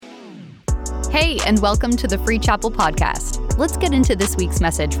Hey, and welcome to the Free Chapel Podcast. Let's get into this week's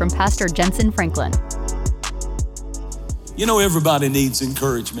message from Pastor Jentezen Franklin. You know, everybody needs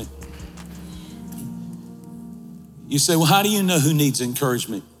encouragement. You say, well, how do you know who needs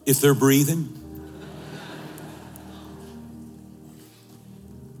encouragement? If they're breathing.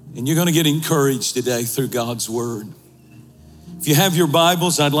 And you're going to get encouraged today through God's word. If you have your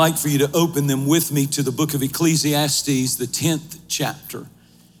Bibles, I'd like for you to open them with me to the book of Ecclesiastes, the 10th chapter.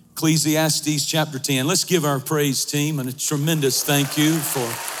 Ecclesiastes chapter 10. Let's give our praise team a tremendous thank you for,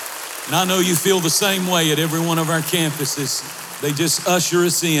 and I know you feel the same way at every one of our campuses. They just usher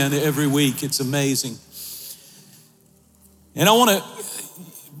us in every week. It's amazing. And I want to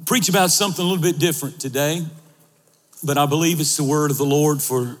preach about something a little bit different today, but I believe it's the word of the Lord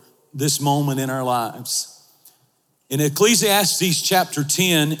for this moment in our lives. In Ecclesiastes chapter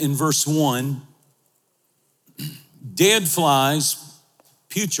 10 in verse 1, dead flies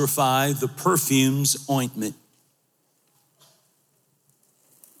putrefy the perfume's ointment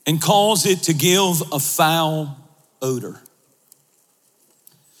and cause it to give a foul odor.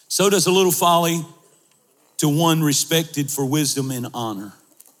 So does a little folly to one respected for wisdom and honor.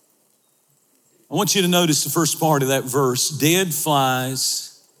 I want you to notice the first part of that verse. Dead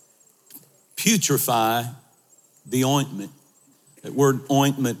flies putrefy the ointment. That word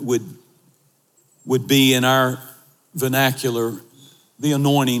ointment would be in our vernacular the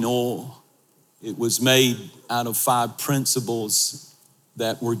anointing oil. It was made out of 5 principles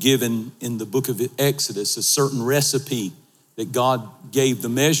that were given in the book of Exodus, a certain recipe that God gave the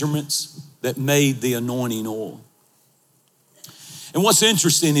measurements that made the anointing oil. And what's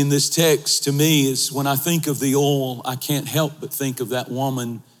interesting in this text to me is when I think of the oil, I can't help but think of that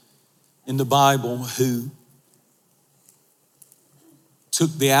woman in the Bible who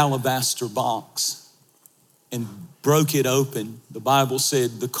took the alabaster box and broke it open. The Bible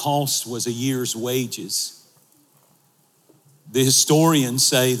said the cost was a year's wages. The historians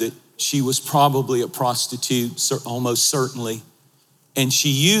say that she was probably a prostitute, almost certainly, and she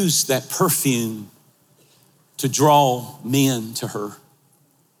used that perfume to draw men to her.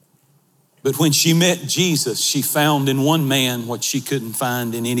 But when she met Jesus, she found in one man what she couldn't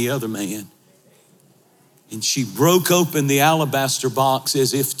find in any other man. And she broke open the alabaster box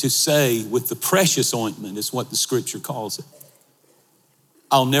as if to say, with the precious ointment, is what the scripture calls it,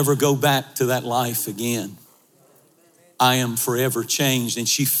 I'll never go back to that life again. I am forever changed. And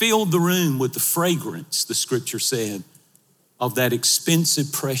she filled the room with the fragrance, the scripture said, of that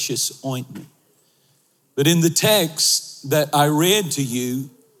expensive, precious ointment. But in the text that I read to you,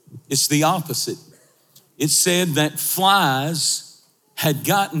 it's the opposite. It said that flies had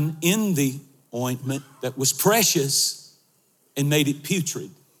gotten in the ointment that was precious and made it putrid.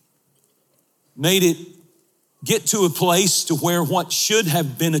 Made it get to a place to where what should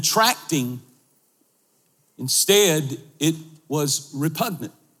have been attracting, instead it was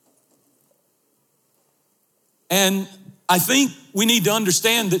repugnant. And I think we need to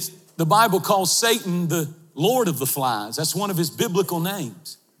understand that the Bible calls Satan the Lord of the Flies. That's one of his biblical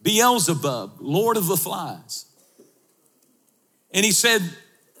names. Beelzebub, Lord of the Flies. And he said,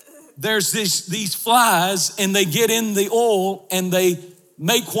 there's these flies and they get in the oil and they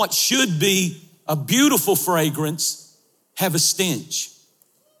make what should be a beautiful fragrance have a stench.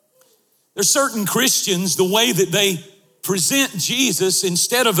 There's certain Christians, the way that they present Jesus,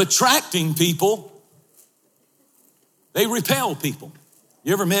 instead of attracting people, they repel people.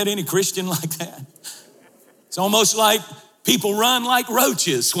 You ever met any Christian like that? It's almost like people run like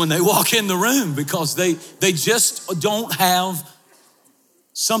roaches when they walk in the room because they just don't have,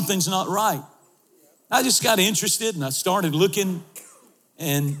 something's not right. I just got interested and I started looking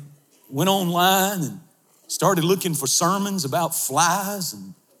and went online and started looking for sermons about flies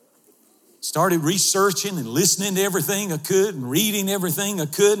and started researching and listening to everything I could and reading everything I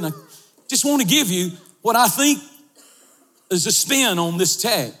could. And I just want to give you what I think is a spin on this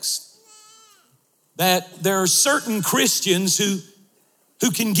text. That there are certain Christians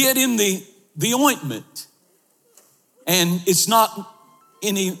who can get in the ointment and it's not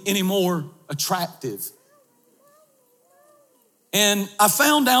any more attractive. And I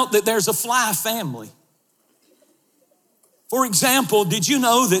found out that there's a fly family. For example, did you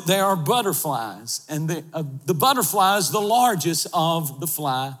know that there are butterflies? And the butterfly is the largest of the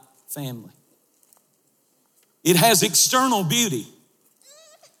fly family. It has external beauty.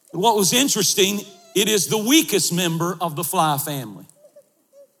 What was interesting, it is the weakest member of the fly family.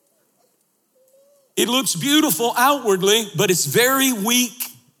 It looks beautiful outwardly, but it's very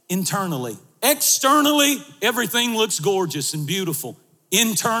weak internally. Externally, everything looks gorgeous and beautiful.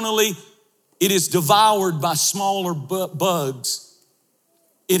 Internally, it is devoured by smaller bugs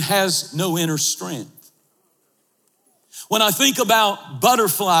it has no inner strength. When I think about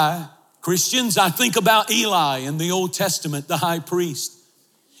butterfly Christians, I think about Eli in the Old Testament, the high priest.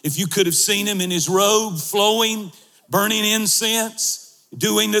 If you could have seen him in his robe, flowing, burning incense,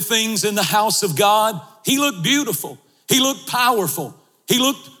 doing the things in the house of God, he looked beautiful. He looked powerful. He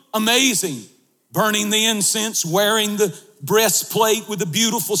looked amazing, burning the incense, wearing the breastplate with the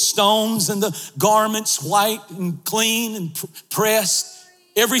beautiful stones and the garments white and clean and pressed.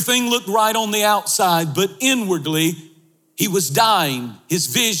 Everything looked right on the outside, but inwardly, he was dying. His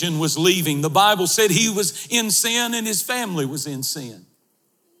vision was leaving. The Bible said he was in sin and his family was in sin.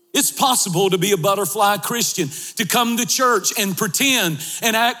 It's possible to be a butterfly Christian, to come to church and pretend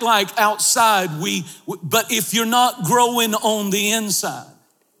and act like outside but if you're not growing on the inside.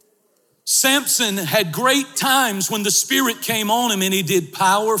 Samson had great times when the Spirit came on him and he did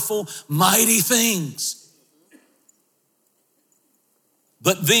powerful, mighty things.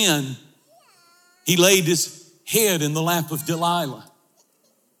 But then he laid his head in the lap of Delilah.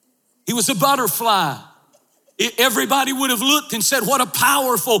 He was a butterfly. Everybody would have looked and said, what a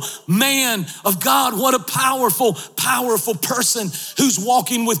powerful man of God. What a powerful, powerful person who's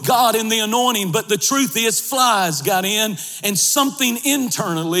walking with God in the anointing. But the truth is, flies got in and something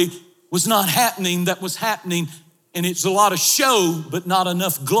internally was not happening that was happening. And it's a lot of show, but not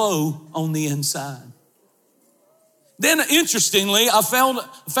enough glow on the inside. Then interestingly, I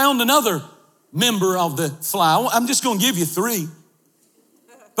found another member of the fly. I'm just going to give you three.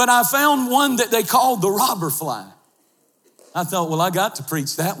 But I found one that they called the robber fly. I thought, well, I got to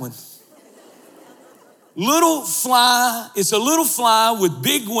preach that one. Little fly, it's a little fly with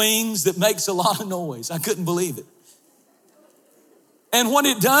big wings that makes a lot of noise. I couldn't believe it. And what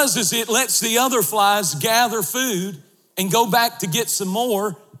it does is it lets the other flies gather food and go back to get some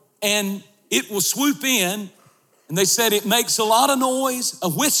more, and it will swoop in, and they said it makes a lot of noise, a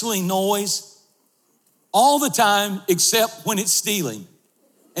whistling noise, all the time except when it's stealing.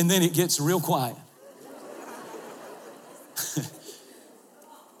 And then it gets real quiet.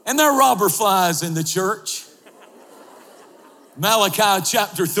 And there are robber flies in the church. Malachi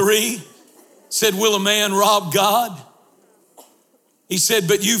chapter 3 said, will a man rob God? He said,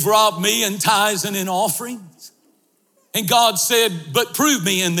 but you've robbed me in tithes and in offerings. And God said, but prove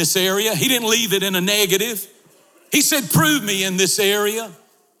me in this area. He didn't leave it in a negative. He said, prove me in this area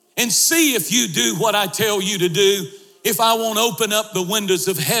and see if you do what I tell you to do. If I won't open up the windows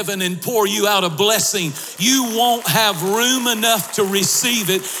of heaven and pour you out a blessing, you won't have room enough to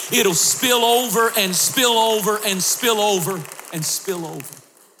receive it. It'll spill over and spill over and spill over and spill over.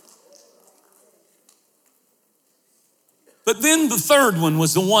 But then the third one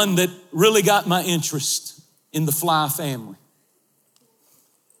was the one that really got my interest in the fly family.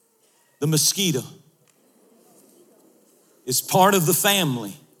 The mosquito is part of the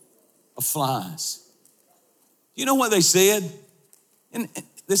family of flies. You know what they said? And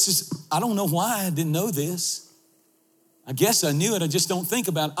this is, I don't know why I didn't know this. I guess I knew it, I just don't think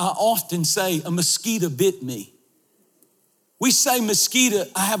about it. I often say, a mosquito bit me. We say mosquito,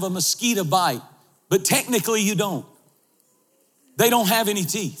 I have a mosquito bite, but technically you don't. They don't have any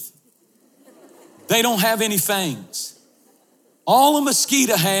teeth. They don't have any fangs. All a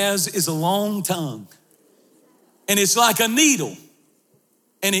mosquito has is a long tongue. And it's like a needle.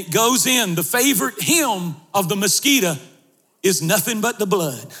 And it goes in. The favorite hymn of the mosquito is nothing but the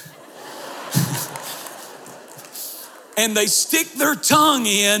blood. And they stick their tongue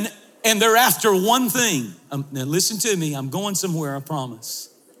in and they're after one thing. Now listen to me, I'm going somewhere, I promise.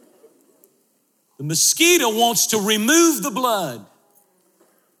 The mosquito wants to remove the blood.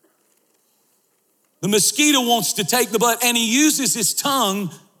 The mosquito wants to take the blood and he uses his tongue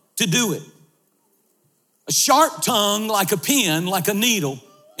to do it. A sharp tongue like a pen, like a needle.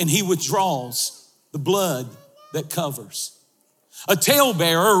 And he withdraws the blood that covers. A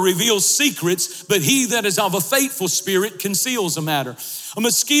talebearer reveals secrets, but he that is of a faithful spirit conceals a matter. A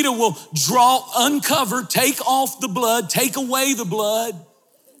mosquito will uncover, take off the blood, take away the blood,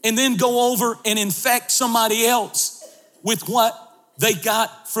 and then go over and infect somebody else with what they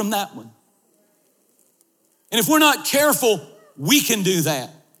got from that one. And if we're not careful, we can do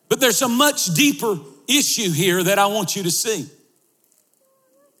that. But there's a much deeper issue here that I want you to see.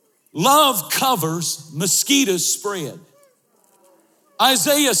 Love covers, mosquitoes spread.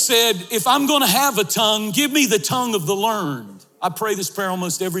 Isaiah said, if I'm going to have a tongue, give me the tongue of the learned. I pray this prayer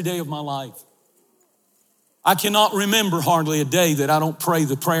almost every day of my life. I cannot remember hardly a day that I don't pray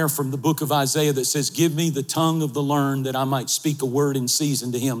the prayer from the book of Isaiah that says, give me the tongue of the learned that I might speak a word in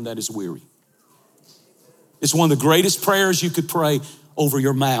season to him that is weary. It's one of the greatest prayers you could pray over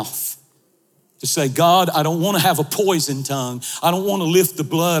your mouth. to say, God, I don't want to have a poison tongue. I don't want to lift the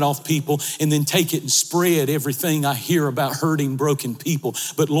blood off people and then take it and spread everything I hear about hurting, broken people.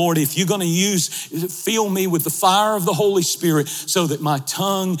 But Lord, if you're going to fill me with the fire of the Holy Spirit so that my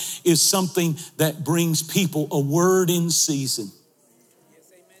tongue is something that brings people a word in season.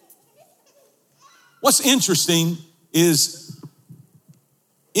 What's interesting is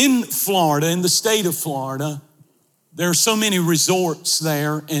in Florida, in the state of Florida, there are so many resorts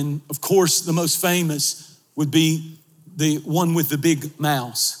there, and of course, the most famous would be the one with the big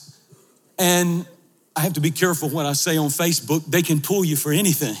mouse. And I have to be careful what I say on Facebook. They can pull you for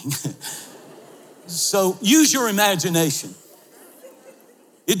anything. So use your imagination.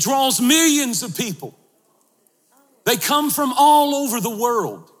 It draws millions of people. They come from all over the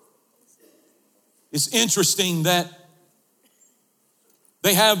world. It's interesting that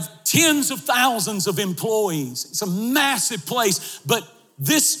they have tens of thousands of employees. It's a massive place, but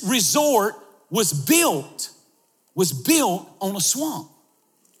this resort was built on a swamp.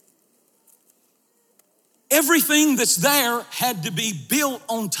 Everything that's there had to be built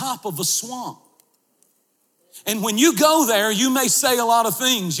on top of a swamp. And when you go there, you may say a lot of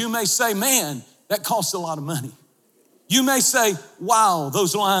things. You may say, man, that costs a lot of money. You may say, wow,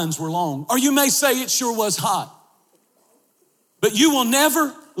 those lines were long. Or you may say it sure was hot. But you will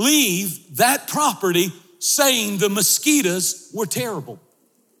never leave that property saying the mosquitoes were terrible.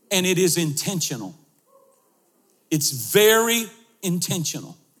 And it is intentional. It's very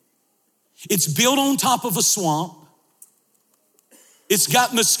intentional. It's built on top of a swamp. It's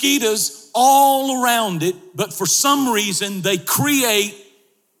got mosquitoes all around it, but for some reason they create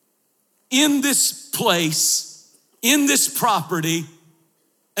in this place, in this property,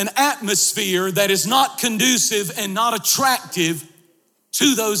 an atmosphere that is not conducive and not attractive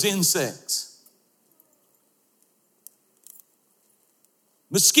to those insects.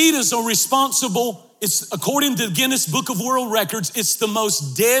 Mosquitoes are responsible, it's according to the Guinness Book of World Records, it's the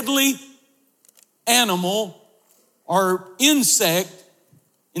most deadly animal or insect,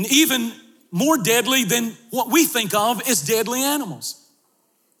 and even more deadly than what we think of as deadly animals.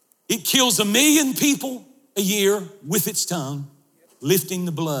 It kills 1 million people a year with its tongue, lifting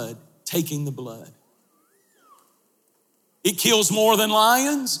the blood, taking the blood. It kills more than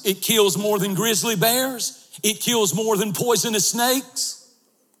lions. It kills more than grizzly bears. It kills more than poisonous snakes.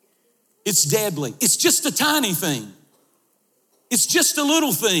 It's deadly. It's just a tiny thing. It's just a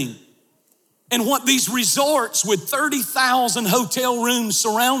little thing. And what these resorts with 30,000 hotel rooms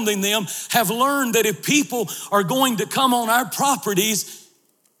surrounding them have learned that if people are going to come on our properties,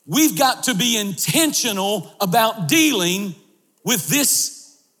 we've got to be intentional about dealing with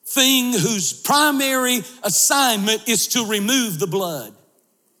this thing whose primary assignment is to remove the blood.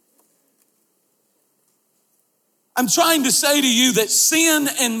 I'm trying to say to you that sin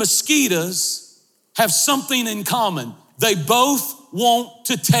and mosquitoes have something in common. They both want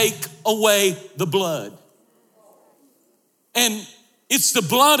to take away the blood. And it's the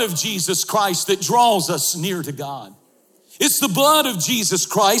blood of Jesus Christ that draws us near to God. It's the blood of Jesus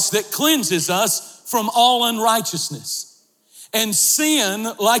Christ that cleanses us from all unrighteousness. And sin,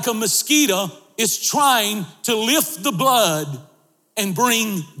 like a mosquito, is trying to lift the blood and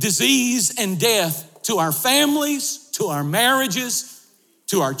bring disease and death to our families, to our marriages,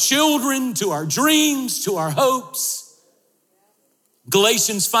 to our children, to our dreams, to our hopes.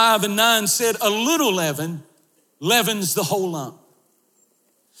 Galatians 5:9 said, a little leaven leavens the whole lump.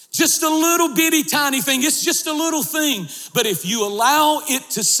 Just a little bitty tiny thing. It's just a little thing. But if you allow it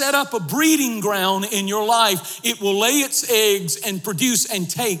to set up a breeding ground in your life, it will lay its eggs and produce and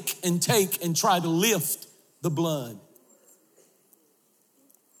take and try to lift the blood.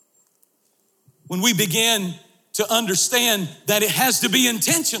 When we begin to understand that it has to be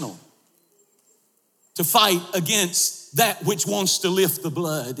intentional to fight against that which wants to lift the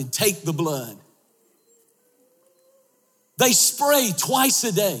blood and take the blood. They spray twice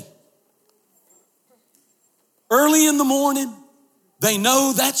a day. Early in the morning, they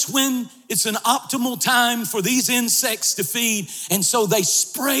know that's when it's an optimal time for these insects to feed. And so they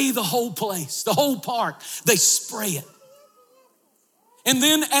spray the whole place, the whole park. They spray it. And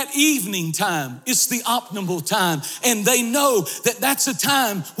then at evening time, it's the optimal time. And they know that that's a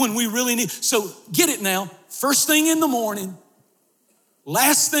time when we really need. So get it now. First thing in the morning,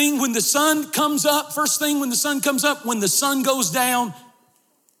 last thing when the sun comes up, first thing when the sun comes up, when the sun goes down,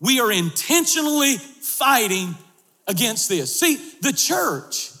 we are intentionally fighting against this. See, the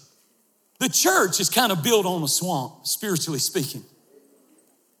church is kind of built on a swamp, spiritually speaking.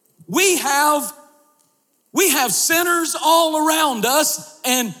 We have sinners all around us,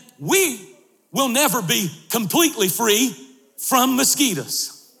 and we will never be completely free from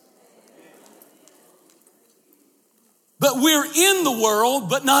mosquitoes. But we're in the world,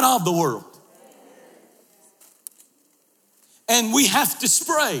 but not of the world. And we have to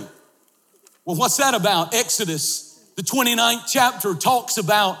spray. Well, what's that about? Exodus, the 29th chapter, talks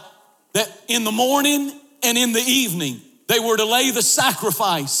about that in the morning and in the evening, they were to lay the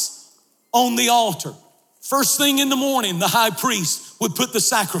sacrifice on the altar. First thing in the morning, the high priest would put the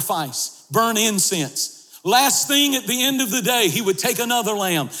sacrifice, burn incense. Last thing at the end of the day, he would take another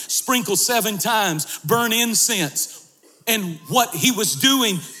lamb, sprinkle 7 times, burn incense. And what he was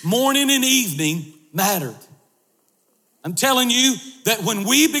doing morning and evening mattered. I'm telling you that when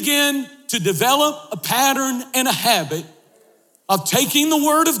we begin to develop a pattern and a habit of taking the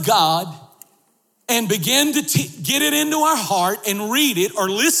Word of God and begin to get it into our heart and read it or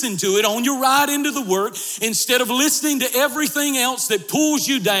listen to it on your ride into the work instead of listening to everything else that pulls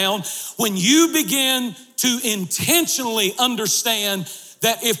you down, when you begin to intentionally understand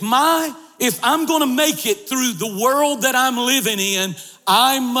that if I'm gonna make it through the world that I'm living in,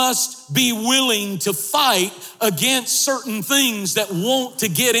 I must be willing to fight against certain things that want to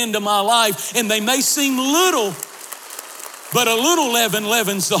get into my life. And they may seem little, but a little leaven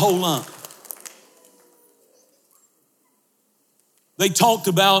leavens the whole lump. They talked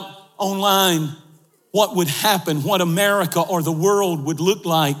about online what would happen, what America or the world would look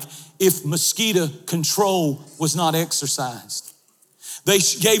like if mosquito control was not exercised. They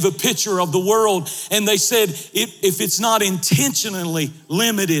gave a picture of the world and they said if it's not intentionally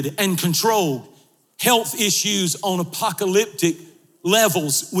limited and controlled, health issues on apocalyptic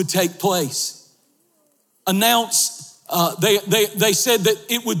levels would take place. They said that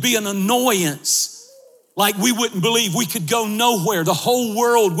it would be an annoyance, like we wouldn't believe. We could go nowhere. The whole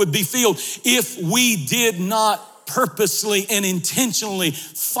world would be filled if we did not purposely and intentionally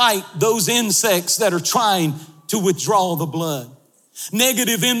fight those insects that are trying to withdraw the blood.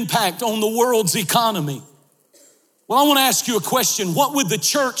 Negative impact on the world's economy. Well, I want to ask you a question. What would the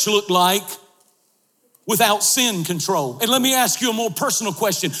church look like without sin control? And let me ask you a more personal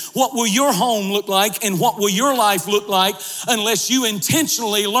question. What will your home look like and what will your life look like unless you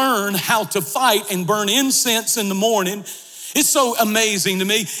intentionally learn how to fight and burn incense in the morning? It's so amazing to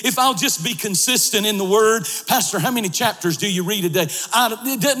me. If I'll just be consistent in the Word. Pastor, how many chapters do you read a day?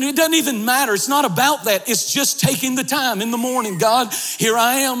 It doesn't even matter. It's not about that. It's just taking the time in the morning. God, here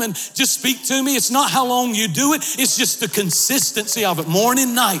I am, and just speak to me. It's not how long you do it. It's just the consistency of it.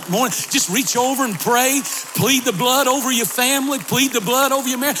 Morning, night, morning. Just reach over and pray. Plead the blood over your family. Plead the blood over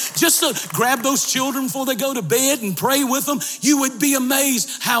your marriage. Just to grab those children before they go to bed and pray with them. You would be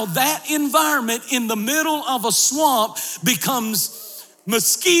amazed how that environment in the middle of a swamp becomes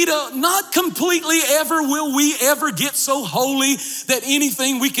mosquito. Not completely ever will we ever get so holy that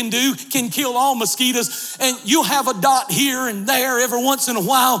anything we can do can kill all mosquitoes. And you'll have a dot here and there every once in a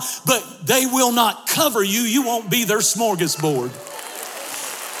while, but they will not cover you. You won't be their smorgasbord.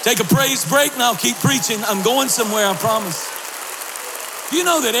 Take a praise break and I'll keep preaching. I'm going somewhere, I promise. You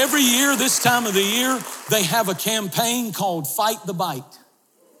know that every year, this time of the year, they have a campaign called Fight the Bite.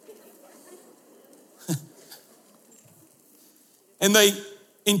 And they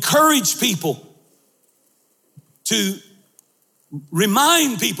encourage people to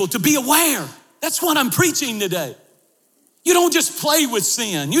remind people to be aware. That's what I'm preaching today. You don't just play with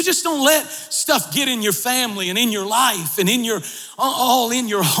sin. You just don't let stuff get in your family and in your life and all in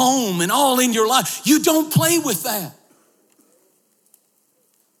your home and all in your life. You don't play with that.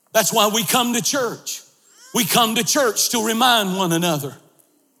 That's why we come to church. We come to church to remind one another.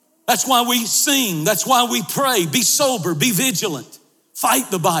 That's why we sing. That's why we pray. Be sober, be vigilant, fight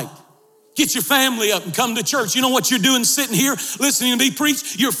the bite. Get your family up and come to church. You know what you're doing sitting here listening to me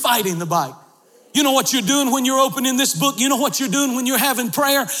preach? You're fighting the bite. You know what you're doing when you're opening this book? You know what you're doing when you're having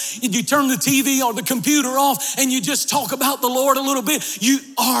prayer? You turn the TV or the computer off and you just talk about the Lord a little bit. You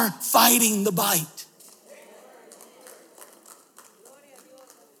are fighting the bite.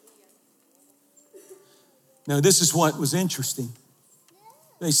 Now, this is what was interesting.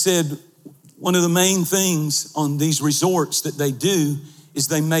 They said one of the main things on these resorts that they do is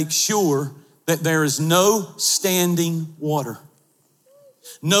they make sure that there is no standing water,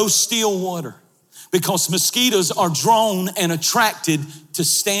 no still water, because mosquitoes are drawn and attracted to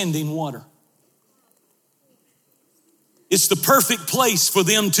standing water. It's the perfect place for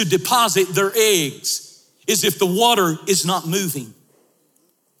them to deposit their eggs, is if the water is not moving.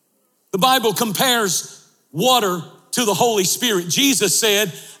 The Bible compares water to the Holy Spirit. Jesus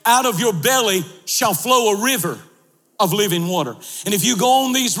said, out of your belly shall flow a river of living water. And if you go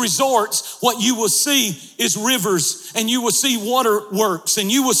on these resorts, what you will see is rivers, and you will see water works, and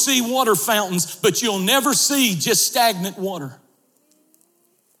you will see water fountains, but you'll never see just stagnant water.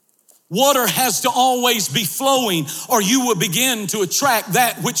 Water has to always be flowing, or you will begin to attract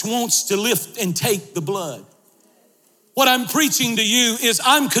that which wants to lift and take the blood. What I'm preaching to you is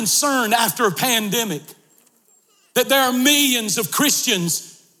I'm concerned after a pandemic that there are millions of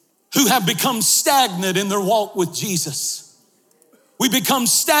Christians who have become stagnant in their walk with Jesus. We become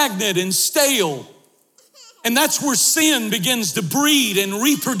stagnant and stale, and that's where sin begins to breed and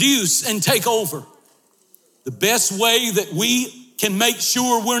reproduce and take over. The best way that we can make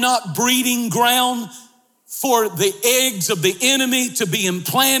sure we're not breeding ground for the eggs of the enemy to be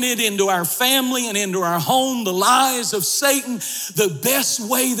implanted into our family and into our home, the lies of Satan, the best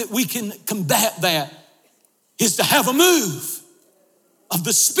way that we can combat that is to have a move of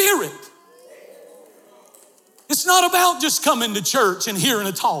the Spirit. It's not about just coming to church and hearing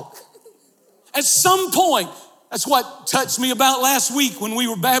a talk. At some point, that's what touched me about last week when we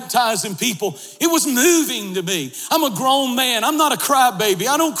were baptizing people. It was moving to me. I'm a grown man. I'm not a crybaby.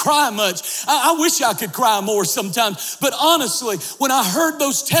 I don't cry much. I wish I could cry more sometimes. But honestly, when I heard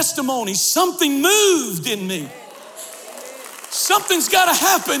those testimonies, something moved in me. Something's got to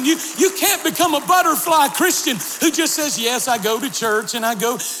happen. You can't become a butterfly Christian who just says, yes, I go to church and I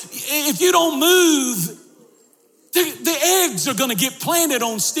go. If you don't move, the eggs are going to get planted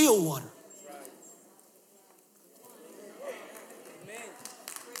on still water.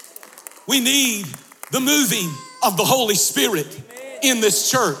 We need the moving of the Holy Spirit in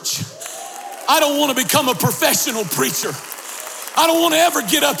this church. I don't want to become a professional preacher. I don't want to ever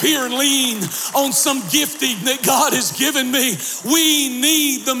get up here and lean on some gifting that God has given me. We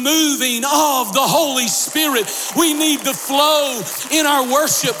need the moving of the Holy Spirit. We need the flow in our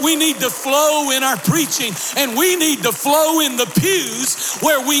worship. We need the flow in our preaching. And we need the flow in the pews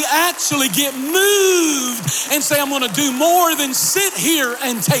where we actually get moved and say, I'm going to do more than sit here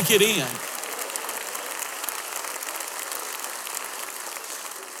and take it in.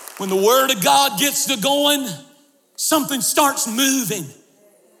 When the Word of God gets to going, something starts moving.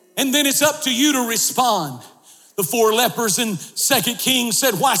 And then it's up to you to respond. The 4 lepers in 2 Kings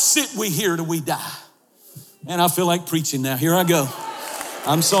said, why sit we here till we die? And I feel like preaching now. Here I go.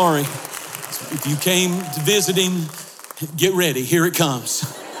 I'm sorry. If you came to visiting, get ready. Here it comes.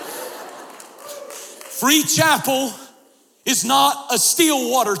 Free Chapel is not a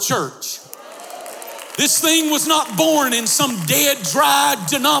Stillwater church. This thing was not born in some dead, dry,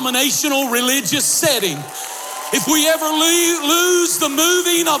 denominational religious setting. If we ever lose the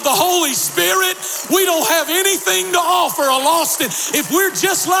moving of the Holy Spirit, we don't have anything to offer a lost. If we're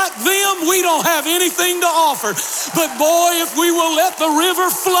just like them, we don't have anything to offer. But boy, if we will let the river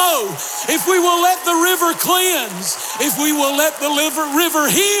flow, if we will let the river cleanse, if we will let the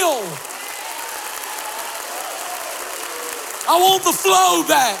river heal, I want the flow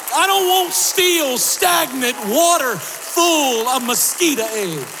back. I don't want still, stagnant water full of mosquito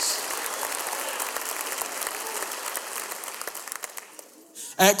eggs.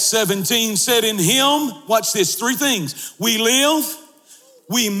 Acts 17 said in him, watch this, 3 things. We live,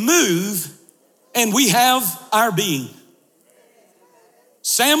 we move, and we have our being.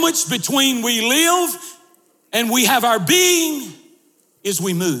 Sandwiched between we live and we have our being is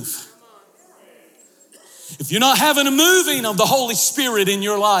we move. If you're not having a moving of the Holy Spirit in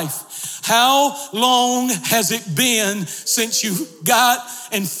your life, how long has it been since you got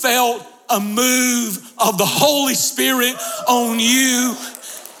and felt a move of the Holy Spirit on you,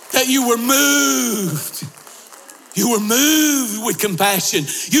 that you were moved? You were moved with compassion.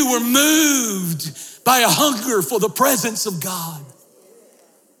 You were moved by a hunger for the presence of God.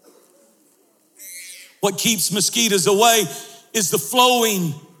 What keeps mosquitoes away is the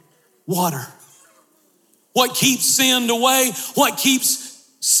flowing water. What keeps sin away, what keeps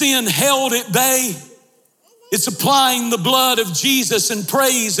sin held at bay, it's applying the blood of Jesus and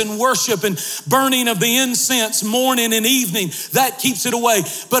praise and worship and burning of the incense morning and evening. That keeps it away.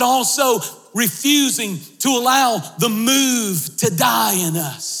 But also refusing to allow the move to die in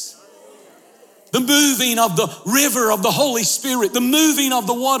us. The moving of the river of the Holy Spirit, the moving of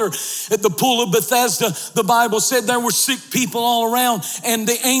the water. At the pool of Bethesda, the Bible said there were sick people all around, and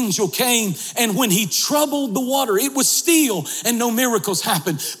the angel came, and when he troubled the water, it was still and no miracles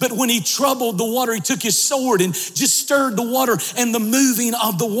happened. But when he troubled the water, he took his sword and just stirred the water, and the moving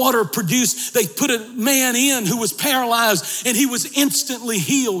of the water produced, they put a man in who was paralyzed, and he was instantly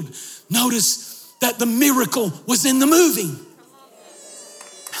healed. Notice that the miracle was in the moving.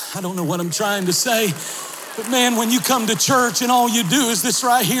 I don't know what I'm trying to say, but man, when you come to church and all you do is this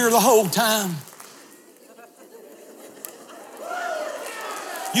right here the whole time.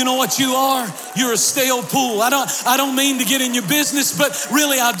 You know what you are? You're a stale pool. I don't mean to get in your business, but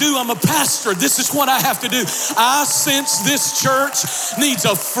really I do. I'm a pastor. This is what I have to do. I sense this church needs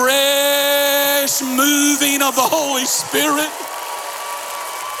a fresh moving of the Holy Spirit.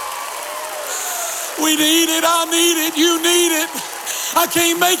 We need it. I need it. You need it. I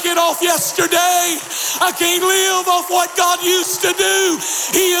can't make it off yesterday. I can't live off what God used to do.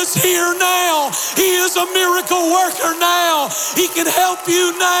 He is here now. He is a miracle worker now. He can help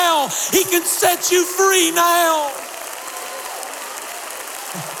you now. He can set you free now.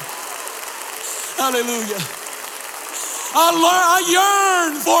 Hallelujah. I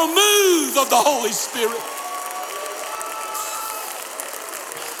yearn for a move of the Holy Spirit.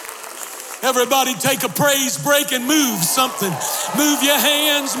 Everybody take a praise break and move something. Move your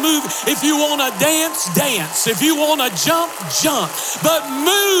hands, move. If you want to dance, dance. If you want to jump, jump. But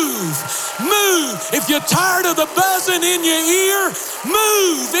move, move. If you're tired of the buzzing in your ear,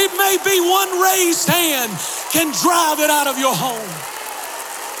 move. It may be one raised hand can drive it out of your home.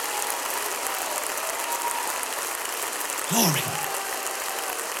 Glory.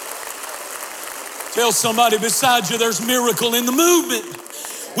 Tell somebody beside you there's miracle in the movement.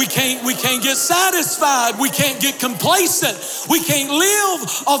 We can't get satisfied. We can't get complacent. We can't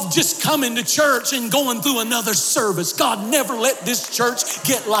live of just coming to church and going through another service. God never let this church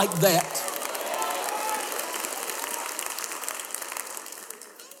get like that.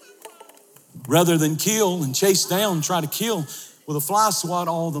 Rather than kill and chase down, try to kill with a fly swat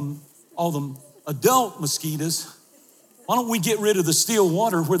all them adult mosquitoes, why don't we get rid of the still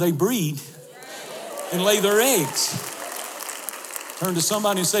water where they breed and lay their eggs? Turn to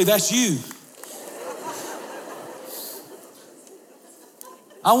somebody and say, that's you.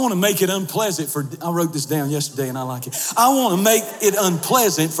 I want to make it unpleasant for, I wrote this down yesterday and I like it. I want to make it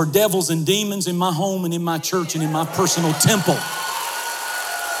unpleasant for devils and demons in my home and in my church and in my personal temple.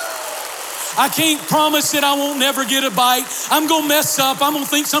 I can't promise that I won't never get a bite. I'm going to mess up. I'm going to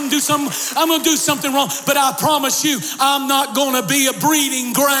think I'm going to do something wrong. But I promise you, I'm not going to be a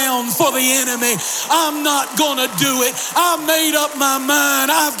breeding ground for the enemy. I'm not going to do it. I made up my mind.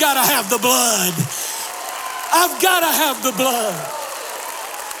 I've got to have the blood. I've got to have the blood.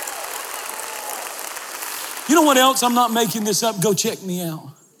 You know what else? I'm not making this up. Go check me out.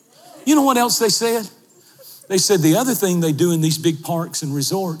 You know what else they said? They said the other thing they do in these big parks and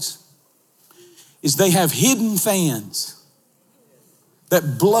resorts is they have hidden fans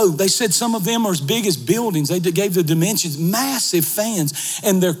that blow. They said some of them are as big as buildings. They gave the dimensions, massive fans,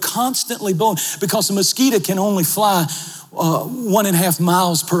 and they're constantly blowing because a mosquito can only fly 1.5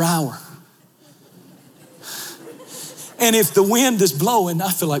 miles per hour. And if the wind is blowing,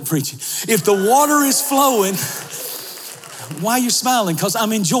 I feel like preaching. If the water is flowing, why are you smiling? Because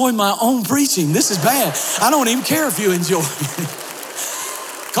I'm enjoying my own preaching. This is bad. I don't even care if you enjoy it.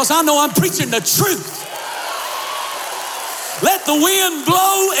 Because I know I'm preaching the truth. Let the wind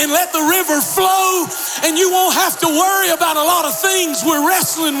blow and let the river flow, and you won't have to worry about a lot of things we're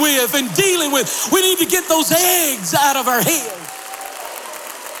wrestling with and dealing with. We need to get those eggs out of our head.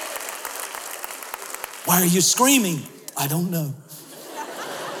 Why are you screaming? I don't know.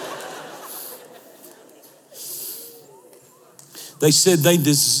 They said they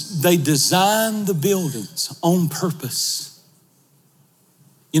designed the buildings on purpose.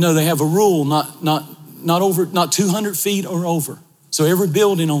 You know, they have a rule, not 200 feet or over. So every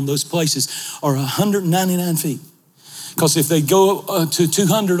building on those places are 199 feet. Because if they go to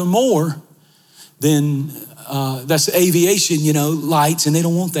 200 or more, then that's aviation, lights, and they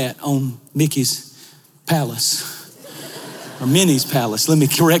don't want that on Mickey's Palace or Minnie's Palace. Let me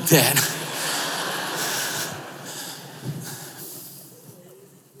correct that.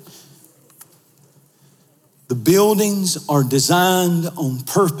 The buildings are designed on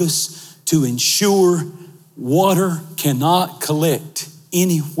purpose to ensure water cannot collect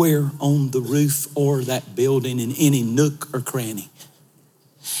anywhere on the roof or that building in any nook or cranny.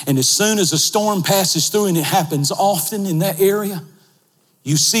 And as soon as a storm passes through, and it happens often in that area,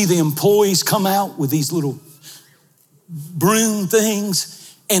 you see the employees come out with these little broom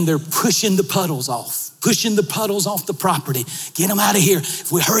things, and they're pushing the puddles off the property. Get them out of here. If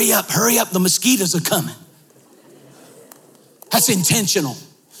we hurry up, the mosquitoes are coming. That's intentional.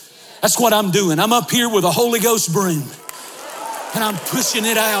 That's what I'm doing. I'm up here with a Holy Ghost broom and I'm pushing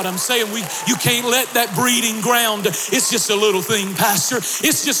it out. I'm saying you can't let that breeding ground. It's just a little thing, Pastor.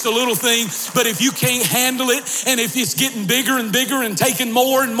 It's just a little thing. But if you can't handle it, and if it's getting bigger and bigger and taking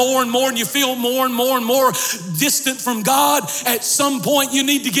more and more and more, and you feel more and more and more distant from God, at some point you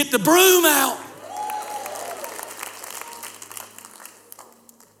need to get the broom out.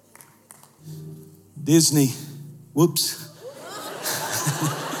 Disney, whoops.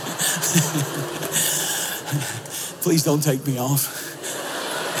 Please don't take me off.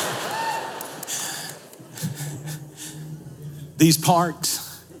 These parks.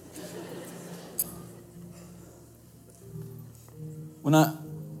 When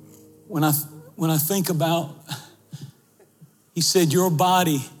I think about, he said, your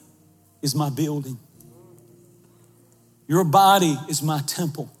body is my building. Your body is my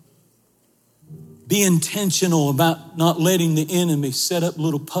temple. Be intentional about not letting the enemy set up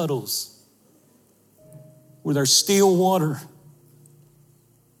little puddles where there's still water.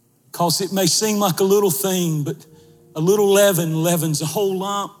 Because it may seem like a little thing, but a little leaven leavens a whole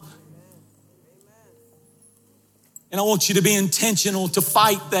lump. And I want you to be intentional to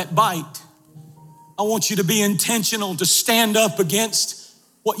fight that bite. I want you to be intentional to stand up against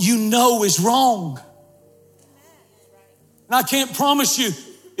what you know is wrong. And I can't promise you,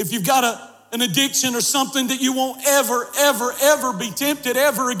 if you've got an addiction or something, that you won't ever be tempted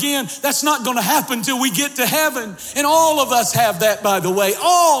ever again. That's not going to happen till we get to heaven. And all of us have that, by the way.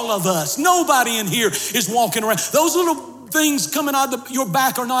 All of us. Nobody in here is walking around. Those little things coming out of your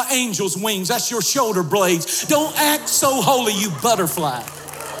back are not angels' wings. That's your shoulder blades. Don't act so holy, you butterfly.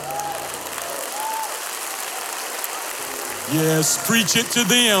 Yes, preach it to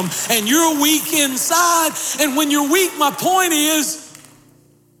them. And you're weak inside. And when you're weak, my point is,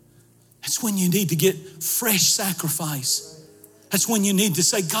 that's when you need to get fresh sacrifice. That's when you need to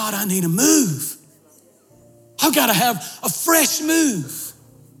say, God, I need a move. I've got to have a fresh move.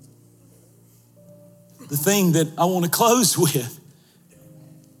 The thing that I want to close with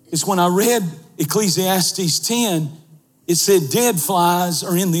is when I read Ecclesiastes 10, it said dead flies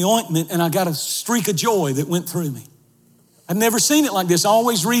are in the ointment, and I got a streak of joy that went through me. I've never seen it like this. I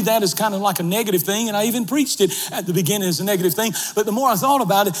always read that as kind of like a negative thing, and I even preached it at the beginning as a negative thing. But the more I thought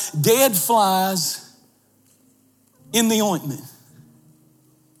about it, dead flies in the ointment.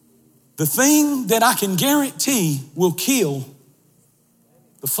 The thing that I can guarantee will kill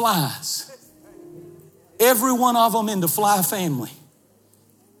the flies, every one of them in the fly family,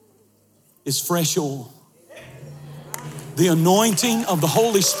 is fresh oil. The anointing of the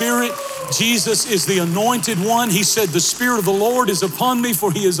Holy Spirit. Jesus is the anointed one. He said, the Spirit of the Lord is upon me,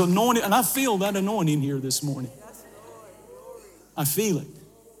 for he is anointed. And I feel that anointing here this morning. I feel it.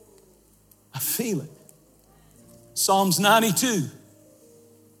 I feel it. Psalms 92.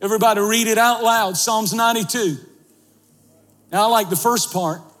 Everybody read it out loud. Psalms 92. Now I like the first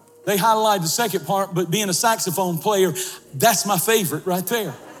part. They highlight the second part, but being a saxophone player, that's my favorite right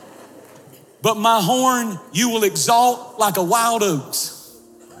there. But my horn you will exalt like a wild oaks.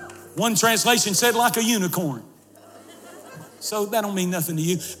 One translation said like a unicorn. So that don't mean nothing to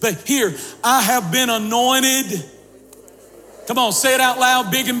you. But here, I have been anointed. Come on, say it out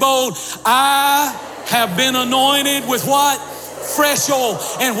loud, big and bold. I have been anointed with what? Fresh oil.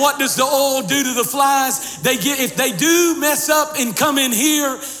 And what does the oil do to the flies? If they do mess up and come in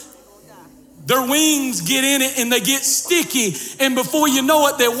here, their wings get in it and they get sticky. And before you know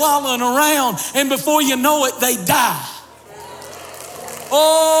it, they're wallowing around. And before you know it, they die.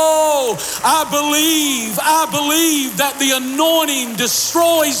 Oh, I believe that the anointing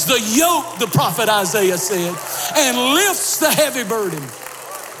destroys the yoke, the prophet Isaiah said, and lifts the heavy burden.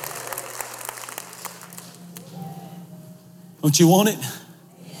 Don't you want it?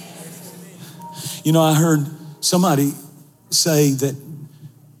 You know, I heard somebody say that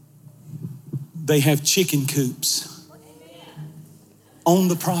they have chicken coops on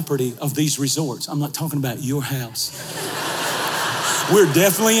the property of these resorts. I'm not talking about your house. We're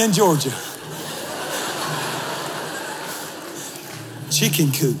definitely in Georgia.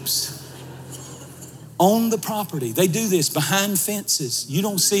 Chicken coops on the property. They do this behind fences. You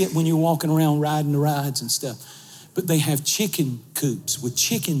don't see it when you're walking around riding the rides and stuff. But they have chicken coops with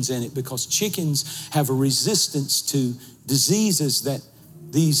chickens in it because chickens have a resistance to diseases that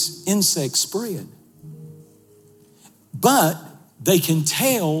these insects spread. But they can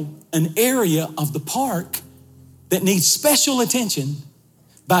tell an area of the park that needs special attention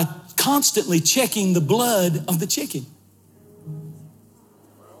by constantly checking the blood of the chicken.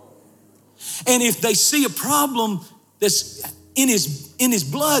 And if they see a problem that's in his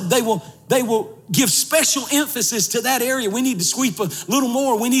blood, they will give special emphasis to that area. We need to sweep a little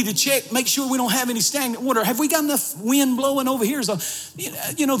more. We need to check, make sure we don't have any stagnant water. Have we got enough wind blowing over here? So,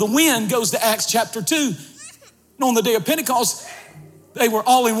 you know, the wind goes to Acts chapter 2. And on the day of Pentecost, they were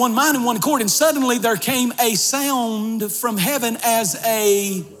all in one mind and one accord, and suddenly there came a sound from heaven as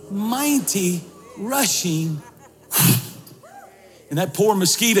a mighty rushing. And that poor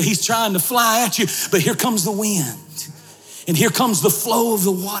mosquito, he's trying to fly at you, but here comes the wind, and here comes the flow of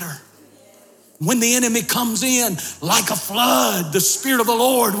the water. When the enemy comes in like a flood, the Spirit of the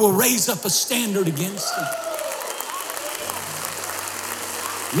Lord will raise up a standard against him.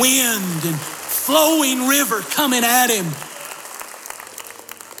 Wind and flowing river coming at him.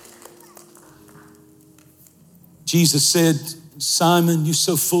 Jesus said, Simon, you're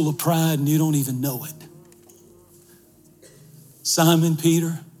so full of pride and you don't even know it. Simon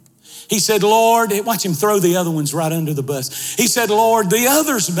Peter, he said, Lord, watch him throw the other ones right under the bus. He said, Lord, the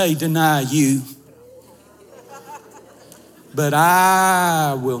others may deny you, but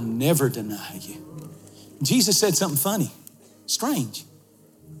I will never deny you. Jesus said something funny, strange.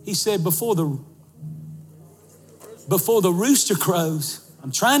 He said, before the rooster crows,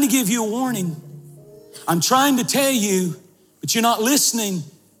 I'm trying to give you a warning. I'm trying to tell you, but you're not listening,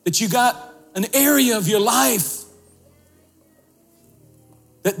 that you got an area of your life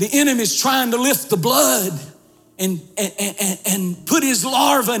that the enemy is trying to lift the blood and put his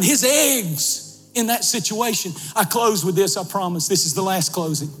larva and his eggs in that situation. I close with this, I promise. This is the last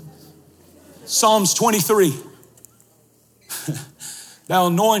closing. Psalms 23. Thou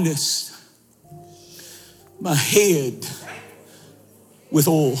anointest my head with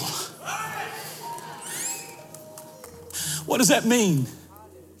oil. What does that mean?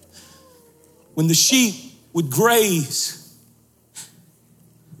 When the sheep would graze,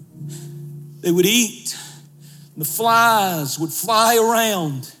 they would eat, the flies would fly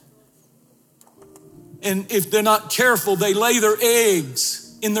around. And if they're not careful, they lay their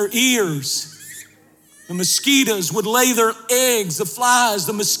eggs in their ears. The mosquitoes would lay their eggs, the flies,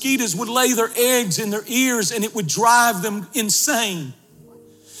 the mosquitoes would lay their eggs in their ears, and it would drive them insane.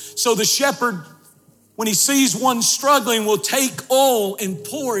 So the shepherd, when he sees one struggling, will take oil and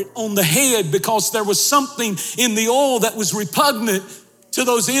pour it on the head, because there was something in the oil that was repugnant to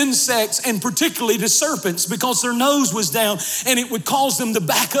those insects, and particularly to serpents, because their nose was down and it would cause them to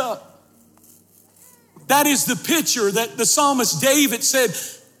back up. That is the picture that the psalmist David said,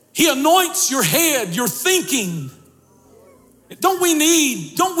 he anoints your head, your thinking. Don't we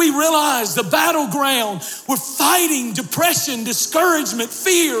realize the battleground? We're fighting depression, discouragement,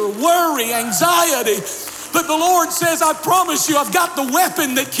 fear, worry, anxiety. But the Lord says, I promise you, I've got the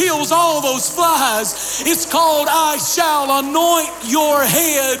weapon that kills all those flies. It's called, I shall anoint your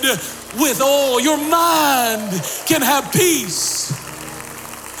head with oil. Your mind can have peace.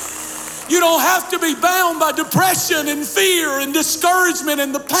 You don't have to be bound by depression and fear and discouragement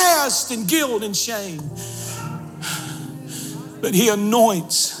and the past and guilt and shame. But he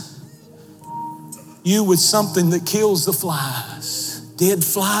anoints you with something that kills the flies, dead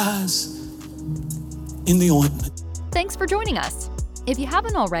flies in the ointment. Thanks for joining us. If you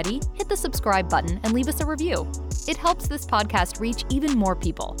haven't already, hit the subscribe button and leave us a review. It helps this podcast reach even more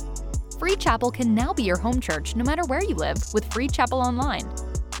people. Free Chapel can now be your home church no matter where you live with Free Chapel Online.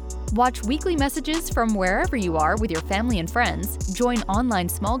 Watch weekly messages from wherever you are with your family and friends, join online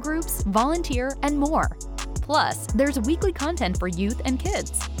small groups, volunteer, and more. Plus, there's weekly content for youth and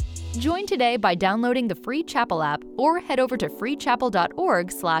kids. Join today by downloading the Free Chapel app or head over to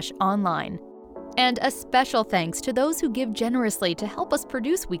freechapel.org/online. And a special thanks to those who give generously to help us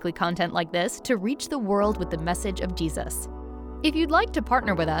produce weekly content like this to reach the world with the message of Jesus. If you'd like to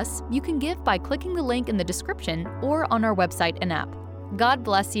partner with us, you can give by clicking the link in the description or on our website and app. God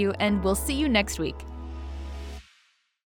bless you, and we'll see you next week.